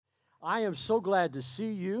I am so glad to see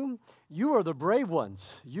you. You are the brave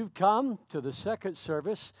ones. You've come to the second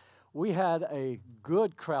service. We had a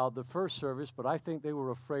good crowd the first service, but I think they were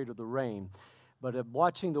afraid of the rain. But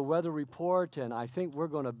watching the weather report, and I think we're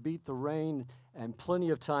going to beat the rain and plenty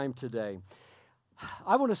of time today.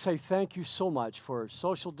 I want to say thank you so much for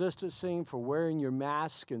social distancing, for wearing your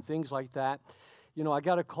mask and things like that. You know, I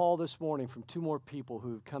got a call this morning from two more people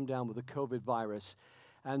who've come down with the COVID virus.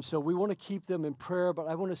 And so we want to keep them in prayer, but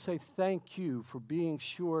I want to say thank you for being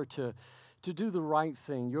sure to do the right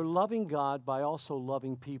thing. You're loving God by also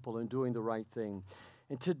loving people and doing the right thing.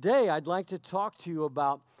 And today I'd like to talk to you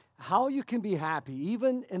about how you can be happy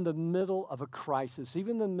even in the middle of a crisis,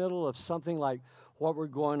 even in the middle of something like what we're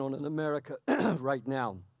going on in America right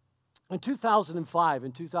now. In 2005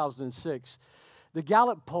 and 2006, the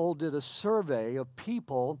Gallup poll did a survey of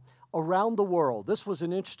people around the world. This was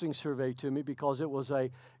an interesting survey to me because it was a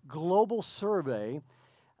global survey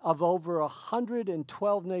of over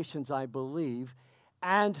 112 nations, I believe.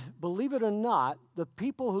 And believe it or not, the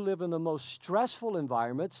people who live in the most stressful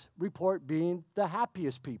environments report being the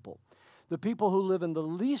happiest people. The people who live in the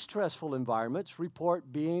least stressful environments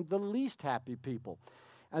report being the least happy people.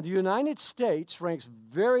 And the United States ranks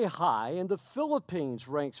very high, and the Philippines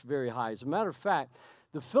ranks very high. As a matter of fact,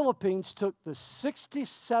 the Philippines took the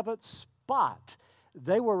 67th spot.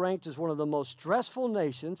 They were ranked as one of the most stressful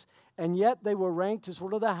nations, and yet they were ranked as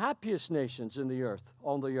one of the happiest nations on the earth.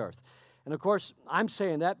 And of course, I'm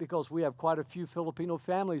saying that because we have quite a few Filipino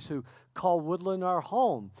families who call Woodland our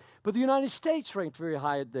home. But the United States ranked very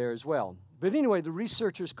high there as well. But anyway, the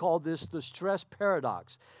researchers called this the stress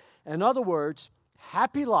paradox. In other words,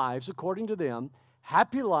 happy lives, according to them,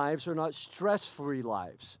 happy lives are not stress-free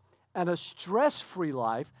lives. And a stress-free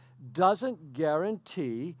life doesn't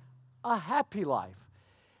guarantee a happy life.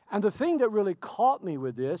 And the thing that really caught me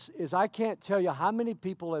with this is I can't tell you how many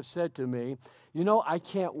people have said to me, you know, I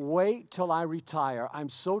can't wait till I retire. I'm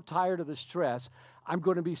so tired of the stress. I'm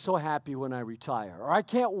going to be so happy when I retire. Or I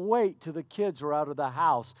can't wait till the kids are out of the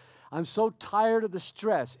house. I'm so tired of the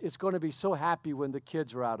stress. It's going to be so happy when the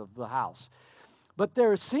kids are out of the house. But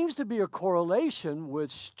there seems to be a correlation with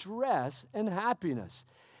stress and happiness.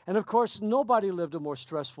 And of course, nobody lived a more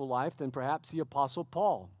stressful life than perhaps the Apostle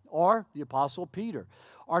Paul or the Apostle Peter.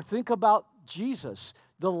 Or think about Jesus,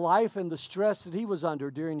 the life and the stress that he was under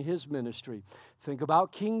during his ministry. Think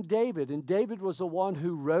about King David. And David was the one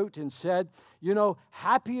who wrote and said, you know,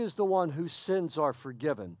 happy is the one whose sins are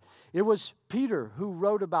forgiven. It was Peter who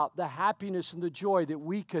wrote about the happiness and the joy that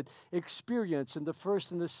we could experience in the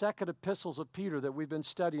first and the second epistles of Peter that we've been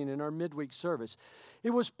studying in our midweek service.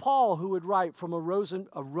 It was Paul who would write from a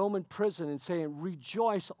Roman prison and saying,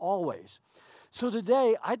 rejoice always. So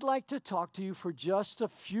today, I'd like to talk to you for just a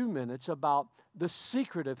few minutes about the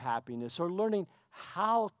secret of happiness or learning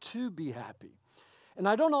how to be happy. And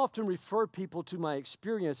I don't often refer people to my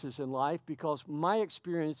experiences in life because my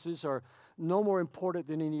experiences are no more important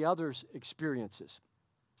than any other's experiences.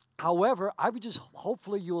 However, I would just,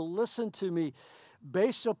 hopefully you'll listen to me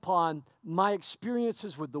based upon my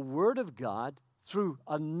experiences with the Word of God through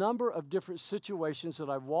a number of different situations that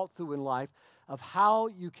I've walked through in life of how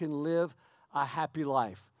you can live a happy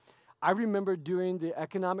life. I remember during the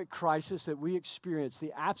economic crisis that we experienced,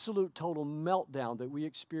 the absolute total meltdown that we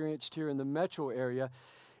experienced here in the metro area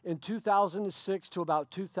in 2006 to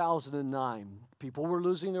about 2009. People were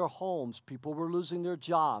losing their homes. People were losing their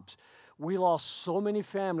jobs. We lost so many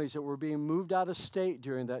families that were being moved out of state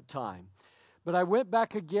during that time. But I went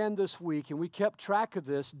back again this week, and we kept track of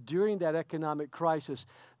this during that economic crisis.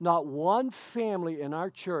 Not one family in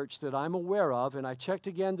our church that I'm aware of, and I checked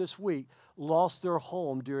again this week, lost their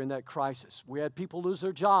home during that crisis. We had people lose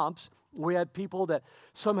their jobs. We had people that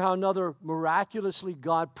somehow or another miraculously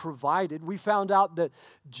God provided. We found out that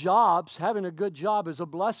jobs, having a good job is a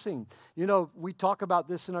blessing. You know, we talk about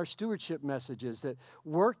this in our stewardship messages, that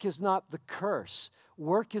work is not the curse.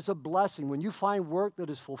 Work is a blessing. When you find work that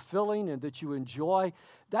is fulfilling and that you enjoy,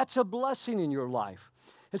 that's a blessing in your life.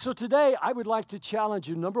 And so today I would like to challenge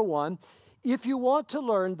you, number one, if you want to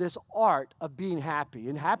learn this art of being happy,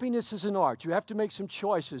 and happiness is an art, you have to make some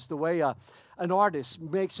choices the way an artist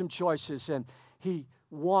makes some choices, and he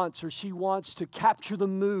wants or she wants to capture the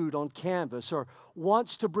mood on canvas or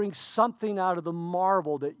wants to bring something out of the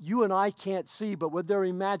marble that you and I can't see, but with their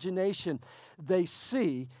imagination they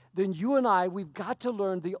see, then you and I, we've got to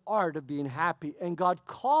learn the art of being happy. And God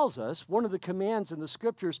calls us, one of the commands in the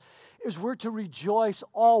scriptures is we're to rejoice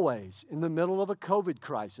always in the middle of a COVID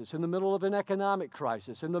crisis, in the middle of an economic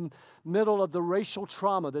crisis, in the middle of the racial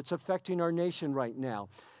trauma that's affecting our nation right now.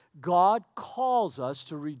 God calls us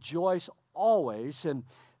to rejoice always, and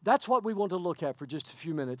That's what we want to look at for just a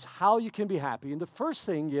few minutes, how you can be happy. And the first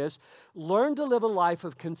thing is learn to live a life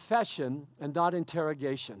of confession and not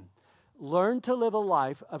interrogation. Learn to live a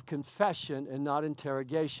life of confession and not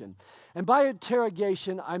interrogation. And by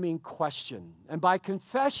interrogation, I mean question. And by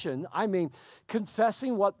confession, I mean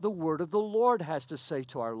confessing what the word of the Lord has to say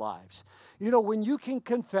to our lives. You know, when you can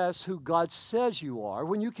confess who God says you are,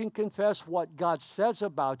 when you can confess what God says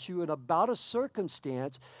about you and about a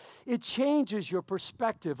circumstance, it changes your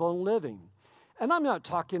perspective on living. And I'm not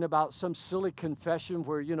talking about some silly confession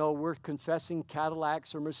where, you know, we're confessing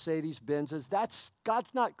Cadillacs or Mercedes-Benzes.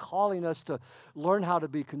 God's not calling us to learn how to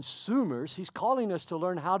be consumers. He's calling us to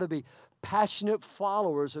learn how to be passionate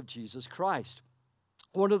followers of Jesus Christ.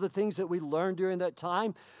 One of the things that we learned during that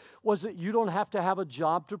time was that you don't have to have a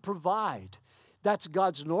job to provide. That's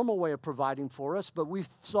God's normal way of providing for us, but we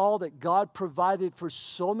saw that God provided for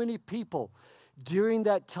so many people during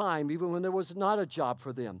that time, even when there was not a job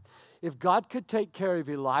for them. If God could take care of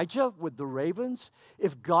Elijah with the ravens,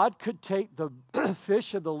 if God could take the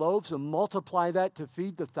fish and the loaves and multiply that to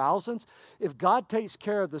feed the thousands, if God takes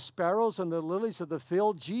care of the sparrows and the lilies of the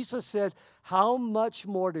field, Jesus said, how much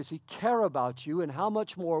more does he care about you and how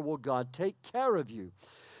much more will God take care of you?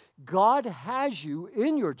 God has you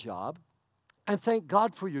in your job, and thank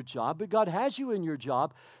God for your job, but God has you in your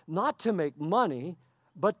job not to make money,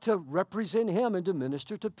 but to represent him and to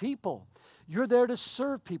minister to people. You're there to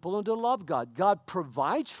serve people and to love God. God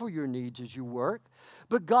provides for your needs as you work,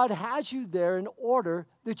 but God has you there in order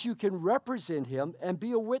that you can represent him and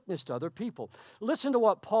be a witness to other people. Listen to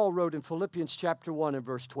what Paul wrote in Philippians chapter 1 and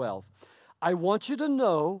verse 12. I want you to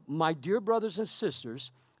know, my dear brothers and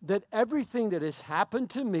sisters, that everything that has happened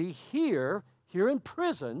to me here in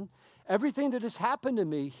prison, everything that has happened to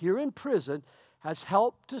me here in prison has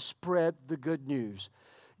helped to spread the good news.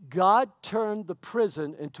 God turned the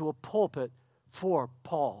prison into a pulpit for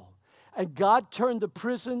Paul. And God turned the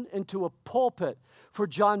prison into a pulpit for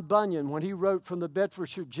John Bunyan when he wrote from the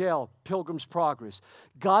Bedfordshire jail, Pilgrim's Progress.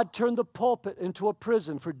 God turned the pulpit into a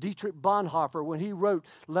prison for Dietrich Bonhoeffer when he wrote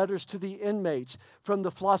letters to the inmates from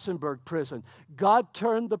the Flossenburg prison. God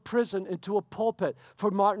turned the prison into a pulpit for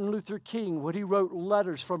Martin Luther King when he wrote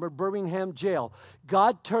letters from a Birmingham jail.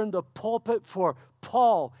 God turned the pulpit for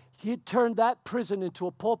Paul. He turned that prison into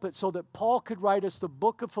a pulpit so that Paul could write us the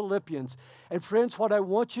book of Philippians. And friends, what I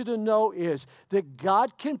want you to know is that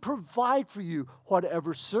God can provide for you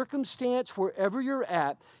whatever circumstance, wherever you're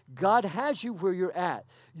at. God has you where you're at.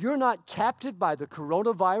 You're not captive by the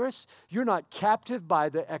coronavirus. You're not captive by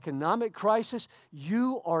the economic crisis.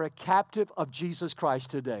 You are a captive of Jesus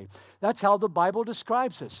Christ today. That's how the Bible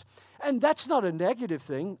describes us. And that's not a negative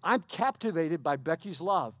thing. I'm captivated by Becky's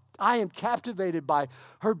love. I am captivated by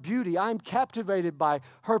her beauty. I am captivated by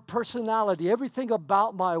her personality. Everything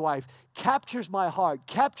about my wife captures my heart,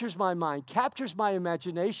 captures my mind, captures my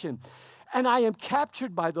imagination. And I am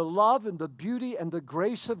captured by the love and the beauty and the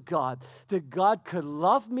grace of God. That God could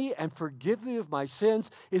love me and forgive me of my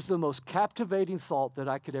sins is the most captivating thought that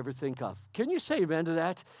I could ever think of. Can you say amen to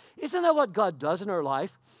that? Isn't that what God does in our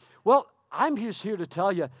life? Well, I'm just here to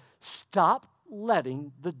tell you, stop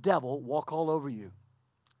letting the devil walk all over you.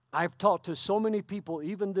 I've talked to so many people,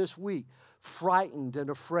 even this week, frightened and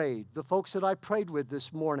afraid. The folks that I prayed with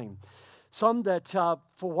this morning, some that,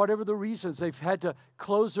 for whatever the reasons, they've had to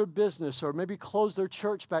close their business or maybe close their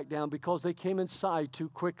church back down because they came inside too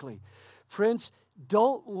quickly. Friends,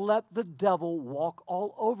 don't let the devil walk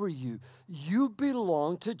all over you. You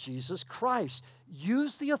belong to Jesus Christ.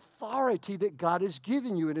 Use the authority that God has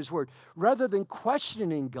given you in His Word. Rather than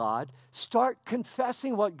questioning God, start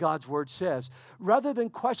confessing what God's Word says. Rather than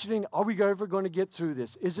questioning, are we ever going to get through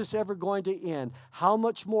this? Is this ever going to end? How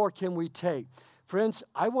much more can we take? Friends,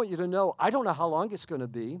 I want you to know, I don't know how long it's going to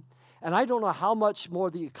be. And I don't know how much more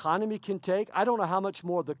the economy can take. I don't know how much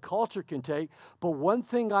more the culture can take. But one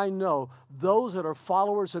thing I know, those that are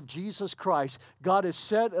followers of Jesus Christ, God has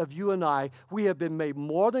said of you and I, we have been made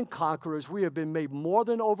more than conquerors. We have been made more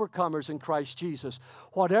than overcomers in Christ Jesus.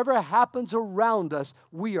 Whatever happens around us,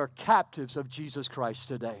 we are captives of Jesus Christ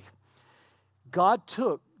today. God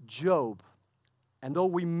took Job. And though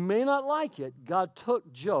we may not like it, God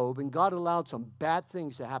took Job and God allowed some bad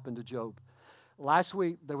things to happen to Job. Last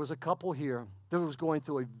week, there was a couple here that was going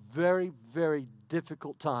through a very, very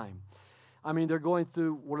difficult time. I mean, they're going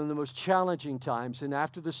through one of the most challenging times. And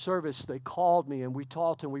after the service, they called me and we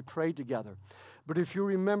talked and we prayed together. But if you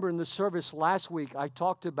remember in the service last week, I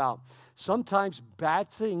talked about sometimes bad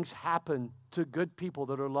things happen to good people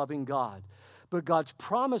that are loving God. But God's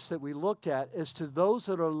promise that we looked at is to those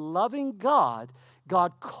that are loving God,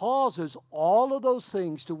 God causes all of those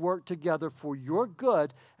things to work together for your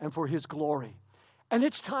good and for His glory. And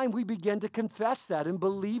it's time we begin to confess that and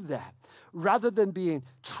believe that, rather than being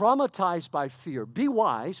traumatized by fear. Be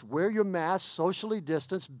wise, wear your mask, socially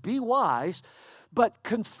distance, be wise, but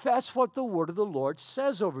confess what the word of the Lord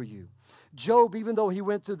says over you. Job, even though he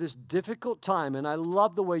went through this difficult time, and I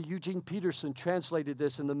love the way Eugene Peterson translated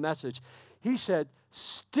this in the Message, he said,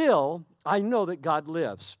 "Still, I know that God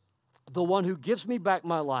lives, the one who gives me back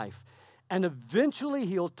my life. And eventually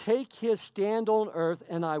he'll take his stand on earth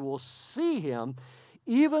and I will see him.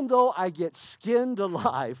 Even though I get skinned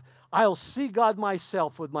alive, I'll see God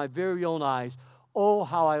myself with my very own eyes. Oh,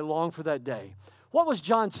 how I long for that day." What was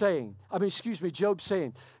Job saying?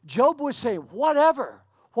 Job was saying,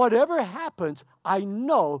 whatever happens, I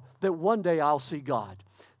know that one day I'll see God.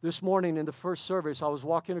 This morning in the first service, I was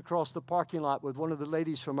walking across the parking lot with one of the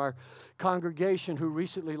ladies from our congregation who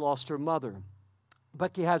recently lost her mother.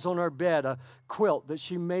 Becky has on her bed a quilt that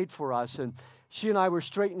she made for us, and she and I were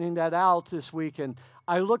straightening that out this week, and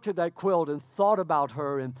I looked at that quilt and thought about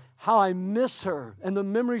her and how I miss her and the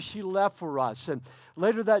memories she left for us. And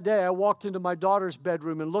later that day, I walked into my daughter's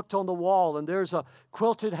bedroom and looked on the wall, and there's a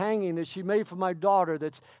quilted hanging that she made for my daughter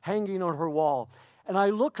that's hanging on her wall. And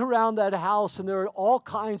I look around that house, and there are all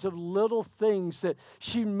kinds of little things that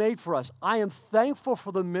she made for us. I am thankful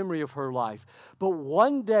for the memory of her life. But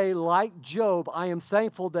one day, like Job, I am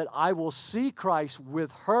thankful that I will see Christ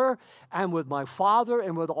with her and with my father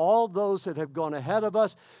and with all those that have gone ahead of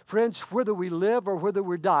us. Friends, whether we live or whether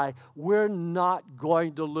we die, we're not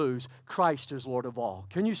going to lose. Christ is Lord of all.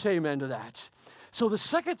 Can you say amen to that? So the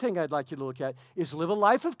second thing I'd like you to look at is live a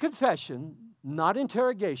life of confession, not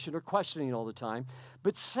interrogation or questioning all the time.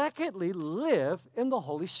 But secondly, live in the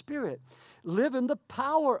Holy Spirit. Live in the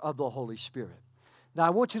power of the Holy Spirit. Now, I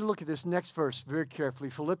want you to look at this next verse very carefully,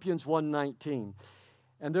 Philippians 1:19.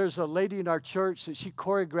 And there's a lady in our church that she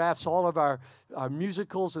choreographs all of our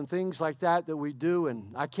musicals and things like that we do.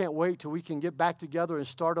 And I can't wait till we can get back together and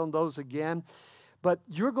start on those again. But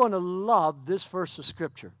you're going to love this verse of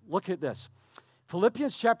Scripture. Look at this.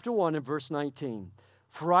 Philippians chapter 1 and verse 19.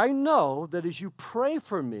 "For I know that as you pray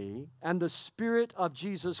for me and the Spirit of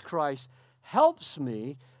Jesus Christ helps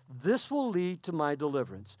me, this will lead to my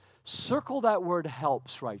deliverance." Circle that word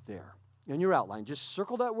 "helps" right there in your outline. Just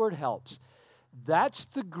circle that word "helps." That's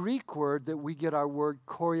the Greek word that we get our word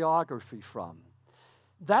choreography from.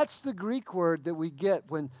 That's the Greek word that we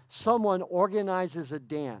get when someone organizes a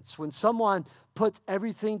dance, when someone puts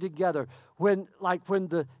everything together, when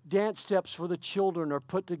the dance steps for the children are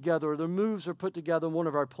put together, or the moves are put together in one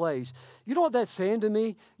of our plays. You know what that's saying to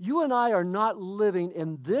me? You and I are not living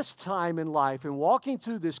in this time in life and walking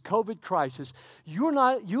through this COVID crisis. You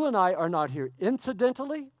and I are not here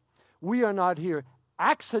incidentally. We are not here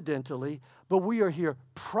accidentally, but we are here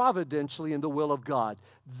providentially in the will of God.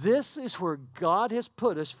 This is where God has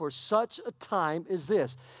put us for such a time as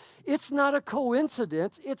this. It's not a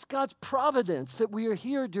coincidence. It's God's providence that we are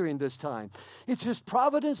here during this time. It's His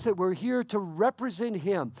providence that we're here to represent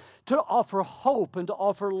Him, to offer hope and to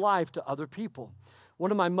offer life to other people. One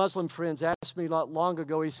of my Muslim friends asked me not long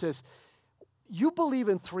ago, he says, "You believe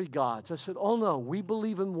in three gods?" I said, "Oh no, we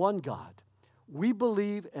believe in one God. We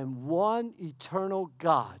believe in one eternal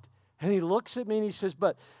God." And he looks at me and he says,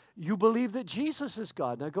 "But you believe that Jesus is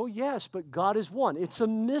God?" And I go, "Yes, but God is one. It's a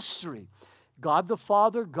mystery. God the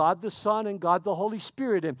Father, God the Son, and God the Holy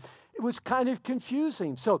Spirit." And it was kind of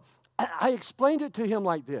confusing. So I explained it to him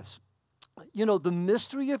like this. You know, the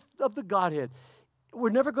mystery of the Godhead, we're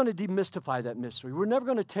never going to demystify that mystery. We're never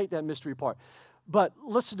going to take that mystery apart. But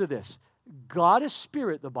listen to this. God is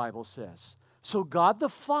spirit, the Bible says. So God the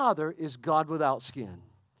Father is God without skin.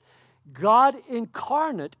 God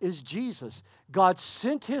incarnate is Jesus. God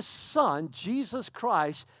sent His Son, Jesus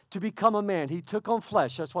Christ, to become a man. He took on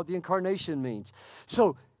flesh. That's what the incarnation means.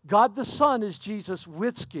 So God the Son is Jesus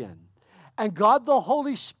with skin. And God the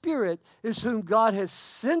Holy Spirit is whom God has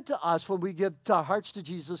sent to us when we give our hearts to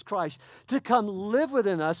Jesus Christ to come live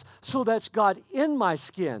within us. So that's God in my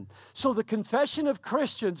skin. So the confession of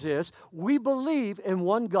Christians is we believe in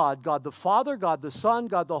one God, God the Father, God the Son,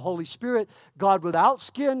 God the Holy Spirit, God without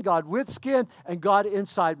skin, God with skin, and God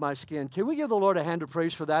inside my skin. Can we give the Lord a hand of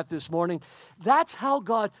praise for that this morning? That's how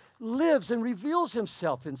God lives and reveals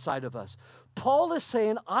Himself inside of us. Paul is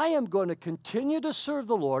saying, I am going to continue to serve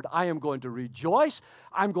the Lord. I am going to rejoice.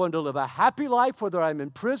 I'm going to live a happy life, whether I'm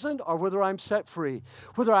imprisoned or whether I'm set free,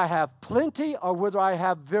 whether I have plenty or whether I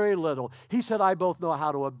have very little. He said, I both know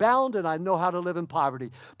how to abound and I know how to live in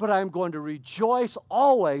poverty. But I am going to rejoice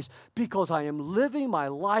always because I am living my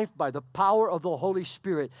life by the power of the Holy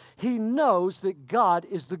Spirit. He knows that God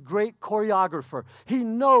is the great choreographer. He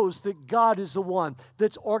knows that God is the one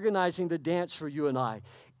that's organizing the dance for you and I.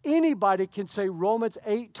 Anybody can say Romans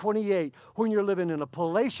 8:28 when you're living in a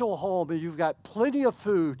palatial home and you've got plenty of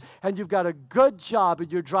food and you've got a good job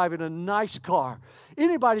and you're driving a nice car.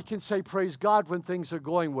 Anybody can say praise God when things are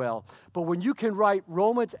going well. But when you can write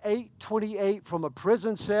Romans 8:28 from a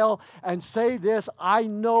prison cell and say this, I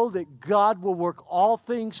know that God will work all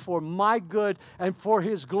things for my good and for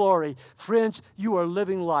His glory. Friends, you are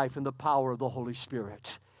living life in the power of the Holy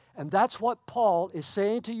Spirit. And that's what Paul is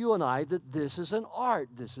saying to you and I, that this is an art.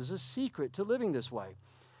 This is a secret to living this way.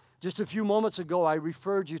 Just a few moments ago, I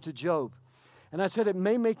referred you to Job. And I said it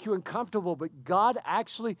may make you uncomfortable, but God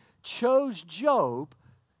actually chose Job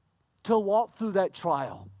to walk through that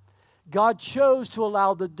trial. God chose to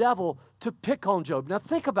allow the devil to pick on Job. Now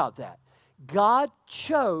think about that. God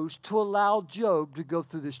chose to allow Job to go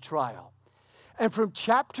through this trial. And from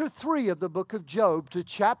chapter 3 of the book of Job to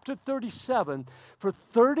chapter 37, for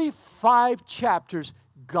 35 chapters,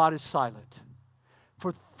 God is silent.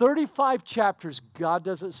 For 35 chapters, God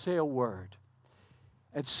doesn't say a word.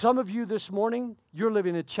 And some of you this morning, you're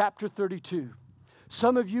living in chapter 32.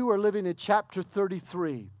 Some of you are living in chapter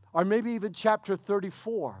 33, or maybe even chapter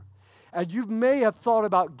 34. And you may have thought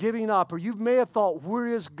about giving up, or you may have thought, where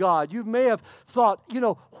is God? You may have thought,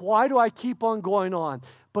 why do I keep on going on?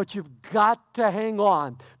 But you've got to hang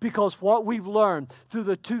on, because what we've learned through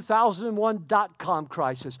the 2001 dot-com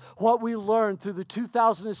crisis, what we learned through the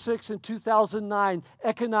 2006 and 2009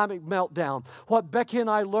 economic meltdown, what Becky and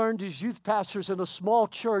I learned as youth pastors in a small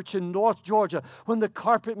church in North Georgia when the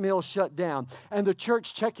carpet mill shut down and the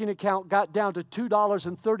church checking account got down to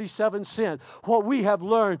 $2.37, what we have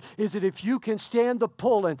learned is that if you can stand the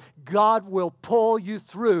pulling, God will pull you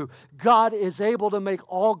through. God is able to make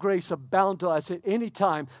all grace abound to us at any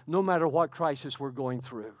time, no matter what crisis we're going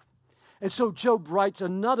through. And so Job writes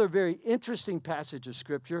another very interesting passage of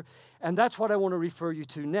Scripture, and that's what I want to refer you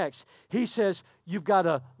to next. He says, you've got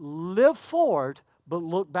to live forward, but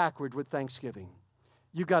look backward with thanksgiving.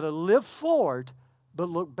 You've got to live forward, but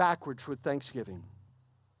look backwards with thanksgiving.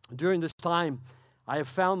 During this time, I have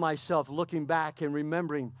found myself looking back and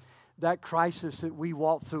remembering that crisis that we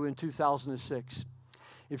walked through in 2006.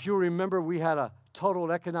 If you remember, we had a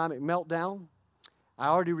total economic meltdown. I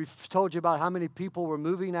already told you about how many people were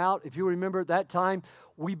moving out. If you remember at that time,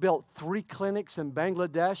 we built 3 clinics in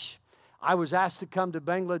Bangladesh. I was asked to come to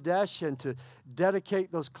Bangladesh and to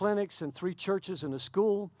dedicate those clinics and 3 churches and a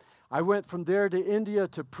school. I went from there to India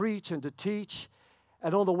to preach and to teach.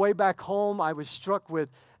 And on the way back home, I was struck with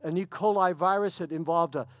an E. coli virus that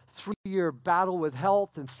involved a 3-year battle with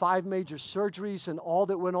health and 5 major surgeries and all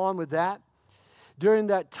that went on with that. During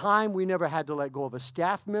that time, we never had to let go of a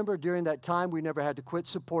staff member. During that time, we never had to quit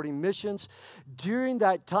supporting missions. During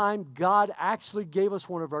that time, God actually gave us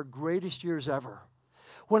one of our greatest years ever.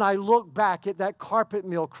 When I look back at that carpet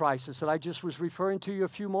mill crisis that I just was referring to you a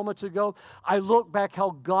few moments ago, I look back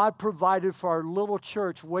how God provided for our little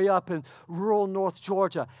church way up in rural North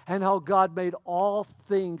Georgia and how God made all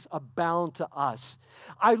things abound to us.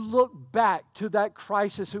 I look back to that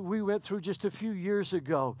crisis that we went through just a few years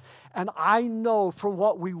ago, and I know from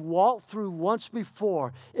what we walked through once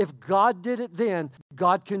before, if God did it then,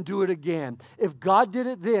 God can do it again. If God did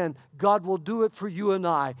it then, God will do it for you and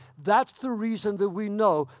I. That's the reason that we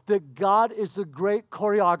know that God is the great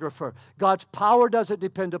choreographer. God's power doesn't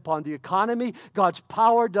depend upon the economy. God's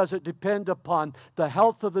power doesn't depend upon the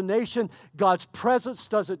health of the nation. God's presence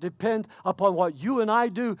doesn't depend upon what you and I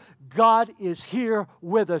do. God is here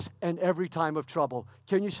with us in every time of trouble.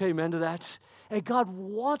 Can you say amen to that? And God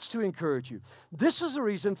wants to encourage you. This is the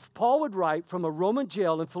reason Paul would write from a Roman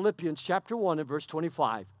jail in Philippians chapter 1 and verse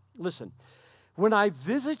 25. Listen, when I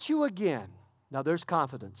visit you again, now there's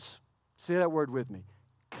confidence. Say that word with me.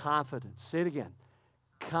 Confidence. Say it again.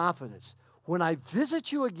 Confidence. When I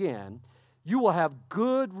visit you again, you will have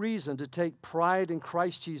good reason to take pride in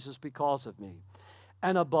Christ Jesus because of me.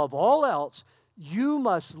 And above all else, you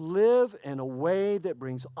must live in a way that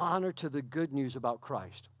brings honor to the good news about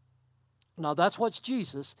Christ. Now, that's what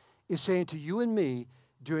Jesus is saying to you and me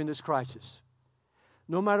during this crisis.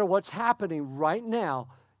 No matter what's happening right now,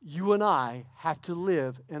 you and I have to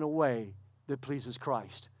live in a way that pleases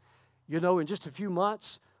Christ. You know, in just a few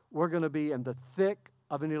months, we're going to be in the thick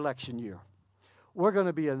of an election year. We're going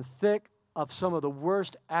to be in the thick of some of the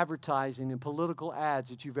worst advertising and political ads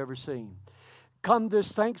that you've ever seen. Come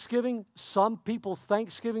this Thanksgiving, some people's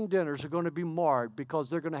Thanksgiving dinners are going to be marred because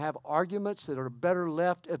they're going to have arguments that are better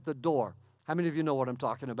left at the door. How many of you know what I'm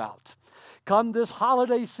talking about? Come this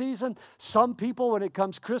holiday season, some people, when it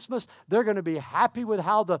comes Christmas, they're going to be happy with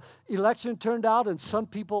how the election turned out, and some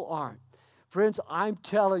people aren't. Friends, I'm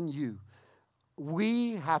telling you,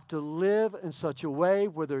 We have to live in such a way,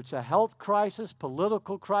 whether it's a health crisis,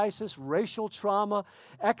 political crisis, racial trauma,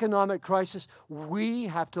 economic crisis, we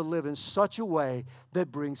have to live in such a way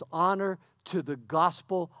that brings honor to the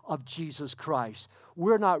gospel of Jesus Christ.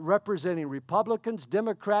 We're not representing Republicans,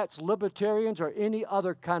 Democrats, Libertarians, or any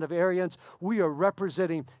other kind of Arians. We are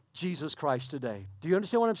representing Jesus Christ today. Do you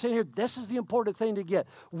understand what I'm saying here? This is the important thing to get.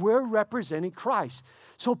 We're representing Christ.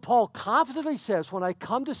 So Paul confidently says, when I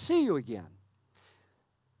come to see you again,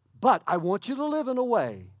 but I want you to live in a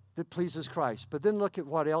way that pleases Christ. But then look at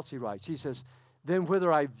what else he writes. He says, then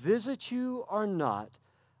whether I visit you or not,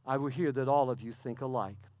 I will hear that all of you think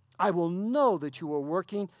alike. I will know that you are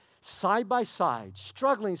working side by side,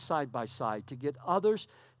 struggling side by side to get others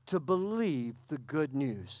to believe the good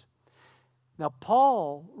news. Now,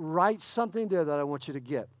 Paul writes something there that I want you to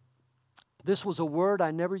get. This was a word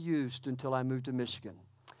I never used until I moved to Michigan.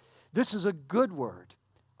 This is a good word.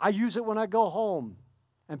 I use it when I go home,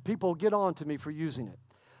 and people get on to me for using it.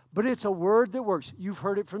 But it's a word that works. You've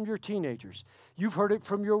heard it from your teenagers. You've heard it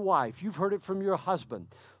from your wife. You've heard it from your husband.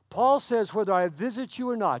 Paul says, whether I visit you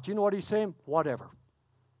or not, you know what he's saying? Whatever.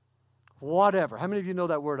 Whatever. How many of you know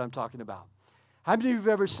that word I'm talking about? How many of you have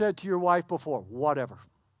ever said to your wife before, whatever?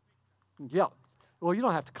 Yeah. Well, you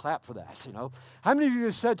don't have to clap for that, you know. How many of you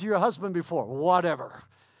have said to your husband before, whatever?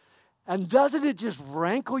 And doesn't it just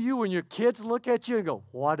rankle you when your kids look at you and go,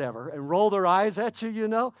 whatever, and roll their eyes at you, you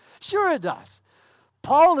know? Sure it does.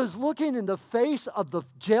 Paul is looking in the face of the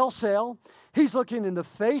jail cell. He's looking in the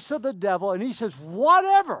face of the devil, and he says,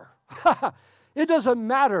 whatever. It doesn't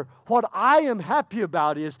matter. What I am happy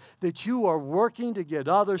about is that you are working to get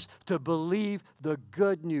others to believe the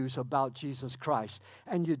good news about Jesus Christ.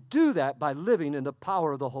 And you do that by living in the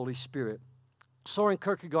power of the Holy Spirit. Soren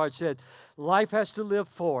Kierkegaard said, life has to live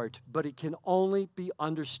forward, but it can only be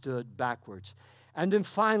understood backwards. And then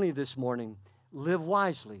finally this morning, live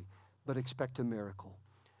wisely, but expect a miracle.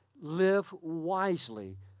 Live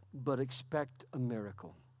wisely, but expect a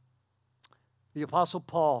miracle. The Apostle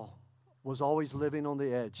Paul was always living on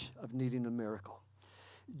the edge of needing a miracle.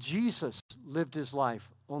 Jesus lived his life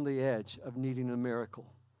on the edge of needing a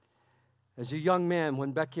miracle. As a young man,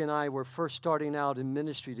 when Becky and I were first starting out in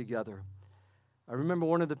ministry together, I remember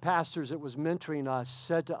one of the pastors that was mentoring us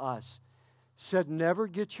said to us, never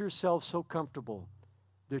get yourself so comfortable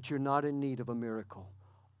that you're not in need of a miracle.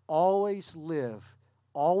 Always live,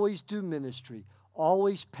 always do ministry,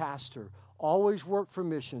 always pastor, always work for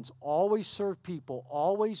missions, always serve people,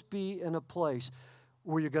 always be in a place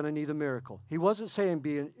where you're going to need a miracle. He wasn't saying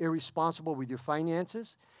be irresponsible with your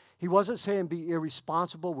finances. He wasn't saying be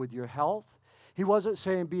irresponsible with your health. He wasn't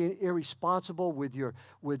saying be irresponsible with your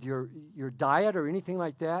diet or anything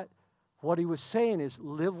like that. What he was saying is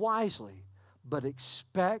live wisely, but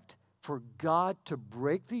expect for God to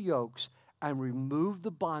break the yokes and remove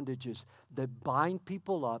the bondages that bind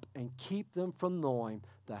people up and keep them from knowing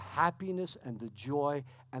the happiness and the joy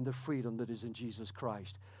and the freedom that is in Jesus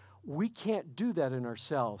Christ. We can't do that in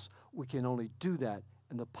ourselves. We can only do that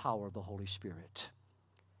in the power of the Holy Spirit.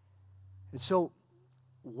 And so,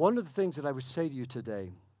 one of the things that I would say to you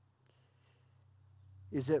today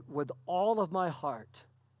is that with all of my heart,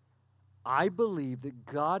 I believe that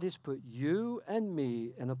God has put you and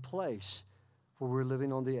me in a place where we're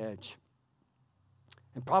living on the edge.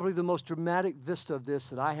 And probably the most dramatic vista of this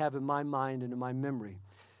that I have in my mind and in my memory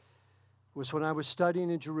was when I was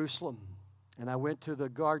studying in Jerusalem, and I went to the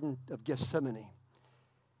Garden of Gethsemane.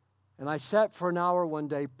 And I sat for an hour one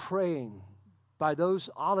day praying by those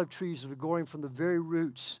olive trees that are growing from the very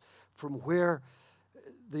roots from where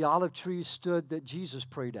the olive trees stood that Jesus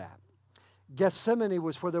prayed at. Gethsemane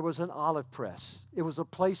was where there was an olive press. It was a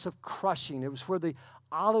place of crushing. It was where the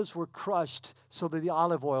olives were crushed so that the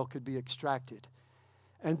olive oil could be extracted.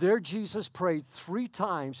 And there Jesus prayed 3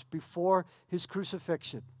 times before his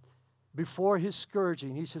crucifixion, before his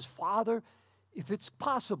scourging. He says, Father, if it's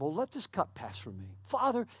possible, let this cup pass from me.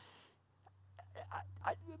 Father,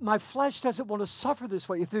 my flesh doesn't want to suffer this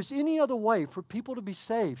way. If there's any other way for people to be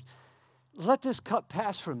saved, let this cup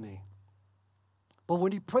pass from me. But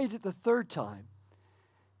when he prayed it the 3rd time,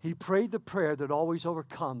 he prayed the prayer that always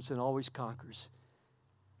overcomes and always conquers.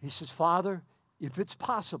 He says, Father, if it's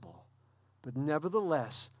possible, but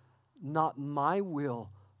nevertheless, not my will,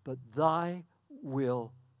 but thy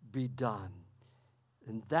will be done.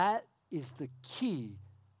 And that is the key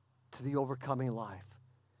to the overcoming life.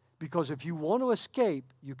 Because if you want to escape,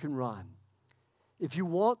 you can run. If you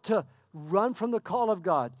want to run from the call of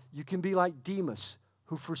God, you can be like Demas,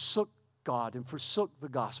 who forsook God and forsook the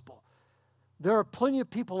gospel. There are plenty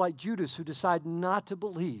of people like Judas who decide not to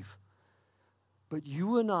believe. But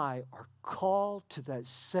you and I are called to that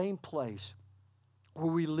same place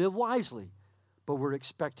where we live wisely, but we're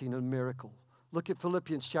expecting a miracle. Look at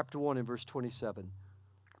Philippians chapter 1 and verse 27.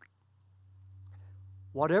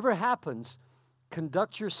 Whatever happens,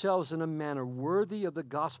 conduct yourselves in a manner worthy of the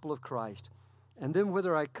gospel of Christ. And then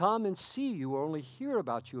whether I come and see you or only hear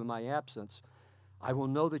about you in my absence, I will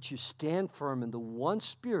know that you stand firm in the one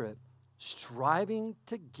Spirit, striving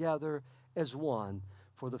together as one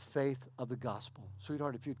for the faith of the gospel.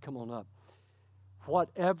 Sweetheart, if you'd come on up.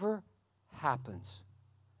 Whatever happens,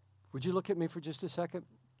 would you look at me for just a second?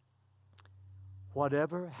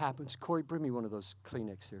 Whatever happens, Corey, bring me one of those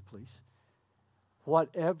Kleenex here, please.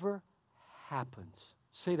 Whatever happens,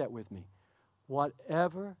 say that with me.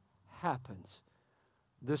 Whatever happens.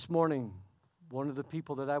 This morning, one of the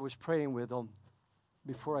people that I was praying with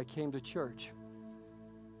before I came to church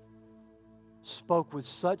spoke with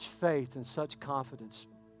such faith and such confidence.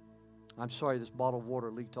 I'm sorry, this bottle of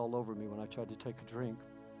water leaked all over me when I tried to take a drink.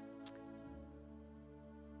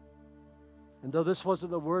 And though this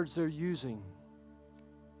wasn't the words they're using,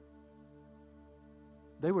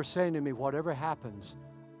 they were saying to me, whatever happens,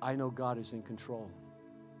 I know God is in control.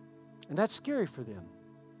 And that's scary for them.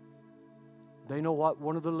 They know what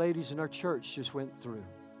one of the ladies in our church just went through.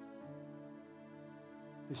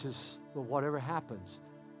 He says, well, whatever happens,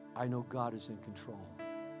 I know God is in control.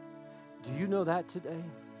 Do you know that today?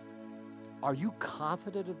 Are you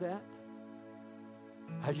confident of that?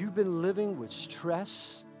 Have you been living with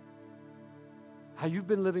stress? Have you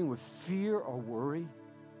been living with fear or worry?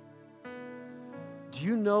 Do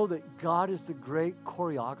you know that God is the great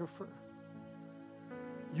choreographer?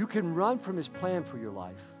 You can run from His plan for your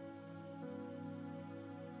life,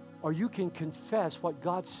 or you can confess what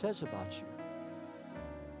God says about you.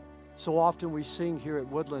 So often we sing here at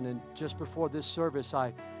Woodland, and just before this service,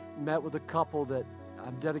 I met with a couple that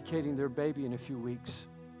I'm dedicating their baby in a few weeks.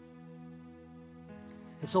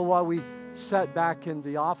 And so while we sat back in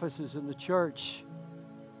the offices in the church,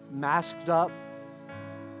 masked up,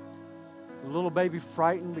 the little baby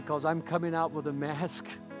frightened because I'm coming out with a mask,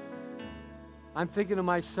 I'm thinking to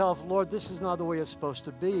myself, Lord, this is not the way it's supposed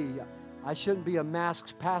to be. I shouldn't be a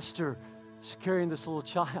masked pastor carrying this little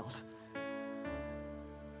child.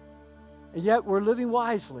 And yet we're living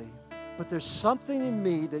wisely, but there's something in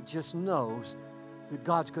me that just knows that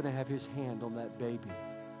God's going to have His hand on that baby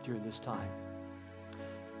during this time.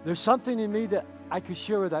 There's something in me that I could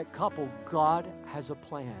share with that couple. God has a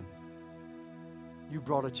plan. You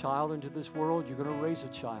brought a child into this world, you're going to raise a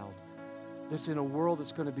child that's in a world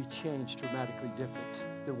that's going to be changed dramatically different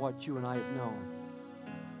than what you and I have known.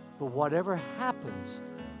 But whatever happens,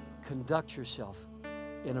 conduct yourself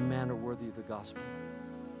in a manner worthy of the gospel.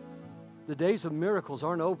 The days of miracles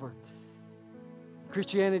aren't over.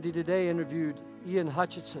 Christianity Today interviewed Ian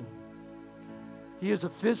Hutchinson. He is a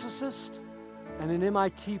physicist and an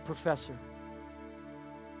MIT professor.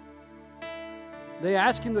 They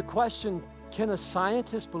asked him the question, can a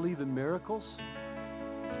scientist believe in miracles?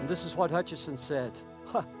 And this is what Hutchinson said.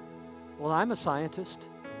 Well, I'm a scientist,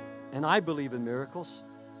 and I believe in miracles.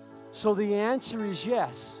 So the answer is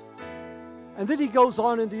yes. And then he goes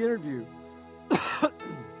on in the interview.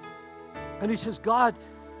 And he says, God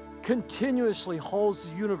continuously holds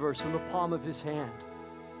the universe in the palm of His hand.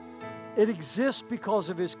 It exists because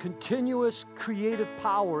of His continuous creative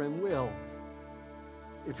power and will.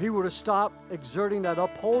 If He were to stop exerting that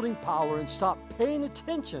upholding power and stop paying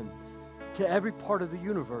attention to every part of the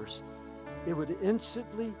universe, it would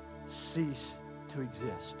instantly cease to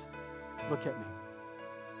exist. Look at me.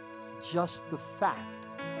 Just the fact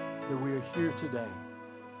that we are here today,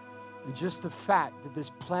 and just the fact that this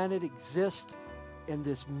planet exists in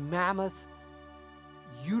this mammoth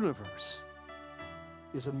universe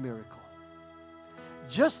is a miracle.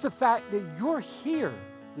 Just the fact that you're here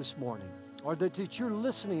this morning, or that you're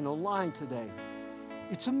listening online today,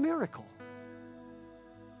 it's a miracle.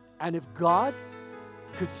 And if God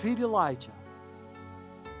could feed Elijah,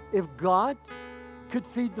 if God could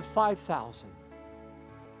feed the 5,000,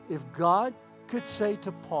 if God could say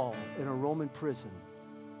to Paul in a Roman prison,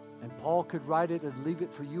 and Paul could write it and leave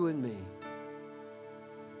it for you and me,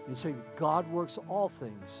 and say, God works all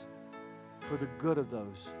things for the good of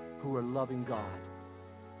those who are loving God,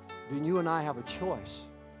 then you and I have a choice.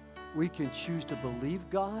 We can choose to believe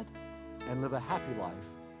God and live a happy life,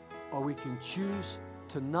 or we can choose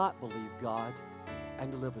to not believe God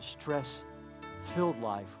and to live a stress-filled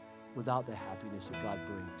life without the happiness that God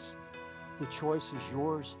brings. The choice is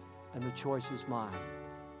yours, and the choice is mine.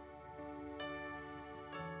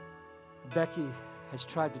 Becky has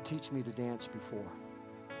tried to teach me to dance before,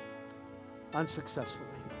 unsuccessfully.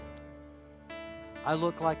 I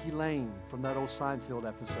look like Elaine from that old Seinfeld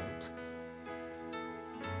episode.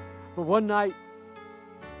 But one night,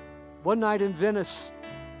 One night in Venice,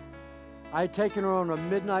 I had taken her on a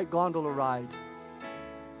midnight gondola ride.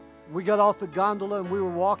 We got off the gondola and we were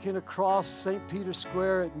walking across St. Peter's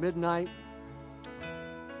Square at midnight.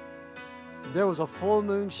 There was a full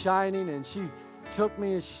moon shining, and she took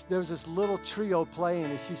me, and there was this little trio playing,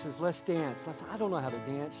 and she says, let's dance. I said, I don't know how to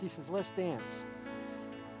dance. She says, let's dance.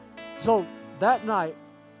 So that night,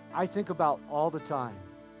 I think about all the time.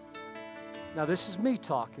 Now, this is me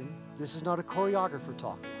talking. This is not a choreographer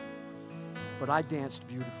talking. But I danced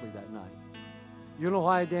beautifully that night. You know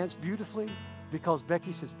why I danced beautifully? Because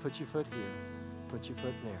Becky says, put your foot here, put your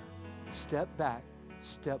foot there. Step back,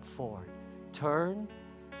 step forward. Turn.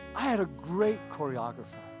 I had a great choreographer.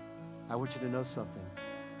 I want you to know something.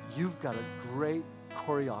 You've got a great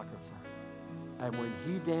choreographer. And when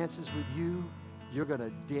he dances with you, you're going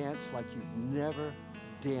to dance like you've never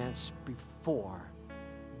danced before.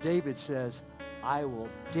 David says, I will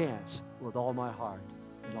dance with all my heart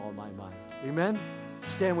and all my mind. Amen?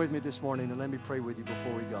 Stand with me this morning and let me pray with you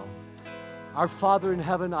before we go. Our Father in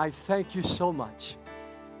heaven, I thank you so much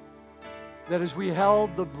that as we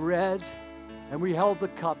held the bread and we held the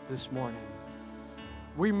cup this morning,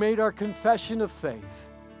 we made our confession of faith.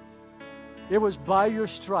 It was by your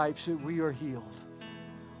stripes that we are healed.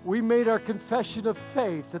 We made our confession of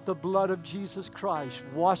faith that the blood of Jesus Christ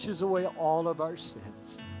washes away all of our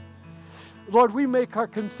sins. Lord, we make our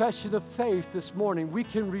confession of faith this morning. We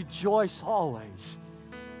can rejoice always.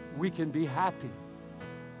 We can be happy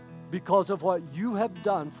because of what you have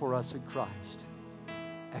done for us in Christ.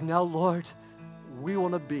 And now, Lord, we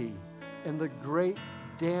want to be in the great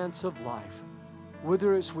dance of life,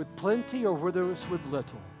 whether it's with plenty or whether it's with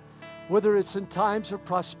little, whether it's in times of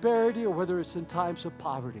prosperity or whether it's in times of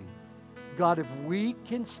poverty. God, if we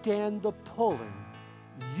can stand the pulling,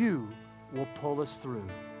 you will pull us through.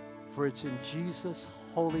 For it's in Jesus'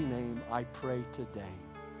 holy name I pray today.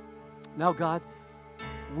 Now, God,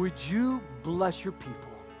 would you bless your people?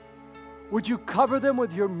 Would you cover them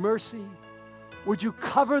with your mercy? Would you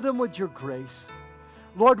cover them with your grace?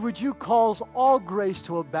 Lord, would you cause all grace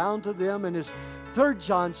to abound to them? And as 3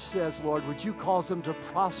 John says, Lord, would you cause them to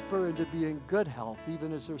prosper and to be in good health,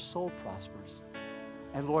 even as their soul prospers?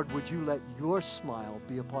 And Lord, would you let your smile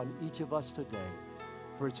be upon each of us today?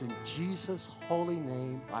 For it's in Jesus' holy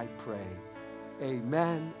name I pray.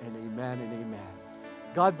 Amen and amen and amen.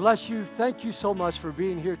 God bless you. Thank you so much for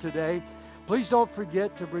being here today. Please don't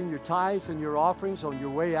forget to bring your tithes and your offerings on your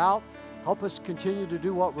way out. Help us continue to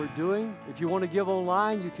do what we're doing. If you want to give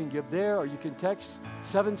online, you can give there, or you can text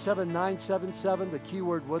 77977, the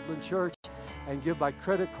keyword Woodland Church, and give by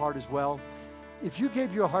credit card as well. If you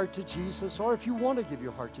gave your heart to Jesus, or if you want to give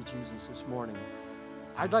your heart to Jesus this morning,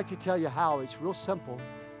 I'd like to tell you how. It's real simple.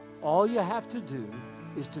 All you have to do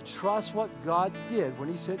is to trust what God did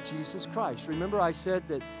when he sent Jesus Christ. Remember, I said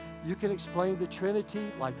that you can explain the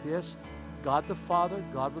Trinity like this: God the Father,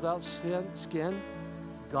 God without skin,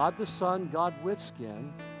 God the Son, God with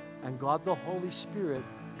skin, and God the Holy Spirit,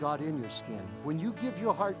 God in your skin. When you give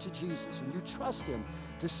your heart to Jesus and you trust him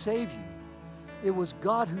to save you, it was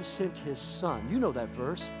God who sent his Son. You know that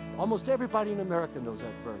verse. Almost everybody in America knows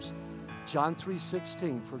that verse. John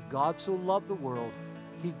 3:16, for God so loved the world,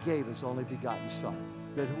 he gave his only begotten Son,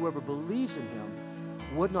 that whoever believes in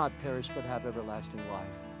him would not perish but have everlasting life.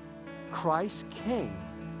 Christ came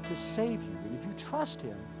to save you. And if you trust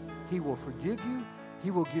him, he will forgive you.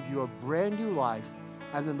 He will give you a brand new life.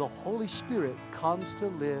 And then the Holy Spirit comes to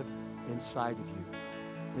live inside of you.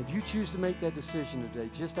 And if you choose to make that decision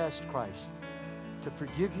today, just ask Christ to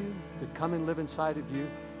forgive you, to come and live inside of you,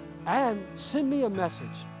 and send me a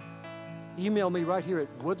message. Email me right here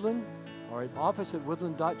at Woodland or at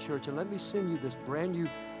office@woodland.church, and let me send you this brand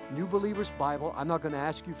new Believer's Bible. I'm not going to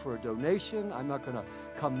ask you for a donation. I'm not going to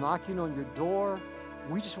come knocking on your door.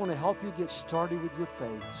 We just want to help you get started with your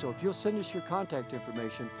faith. So if you'll send us your contact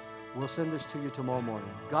information, we'll send this to you tomorrow morning.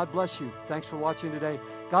 God bless you. Thanks for watching today.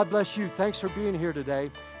 God bless you. Thanks for being here today.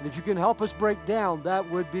 And if you can help us break down, that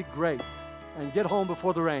would be great. And get home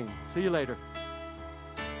before the rain. See you later.